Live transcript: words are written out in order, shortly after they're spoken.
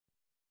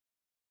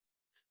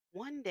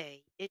One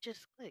day, it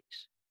just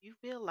clicks. You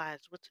realize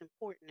what's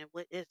important and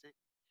what isn't.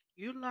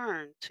 You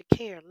learn to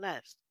care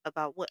less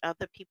about what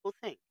other people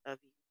think of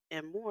you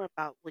and more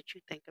about what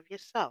you think of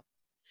yourself.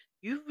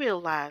 You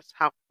realize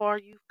how far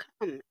you've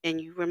come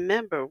and you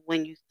remember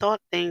when you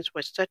thought things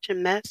were such a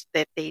mess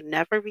that they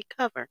never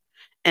recover.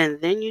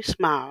 And then you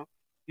smile.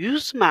 You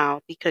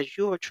smile because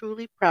you are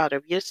truly proud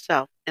of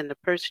yourself and the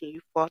person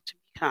you fought to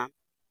become.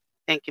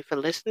 Thank you for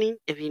listening.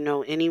 If you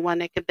know anyone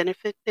that could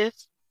benefit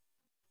this,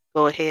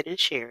 go ahead and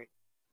share it.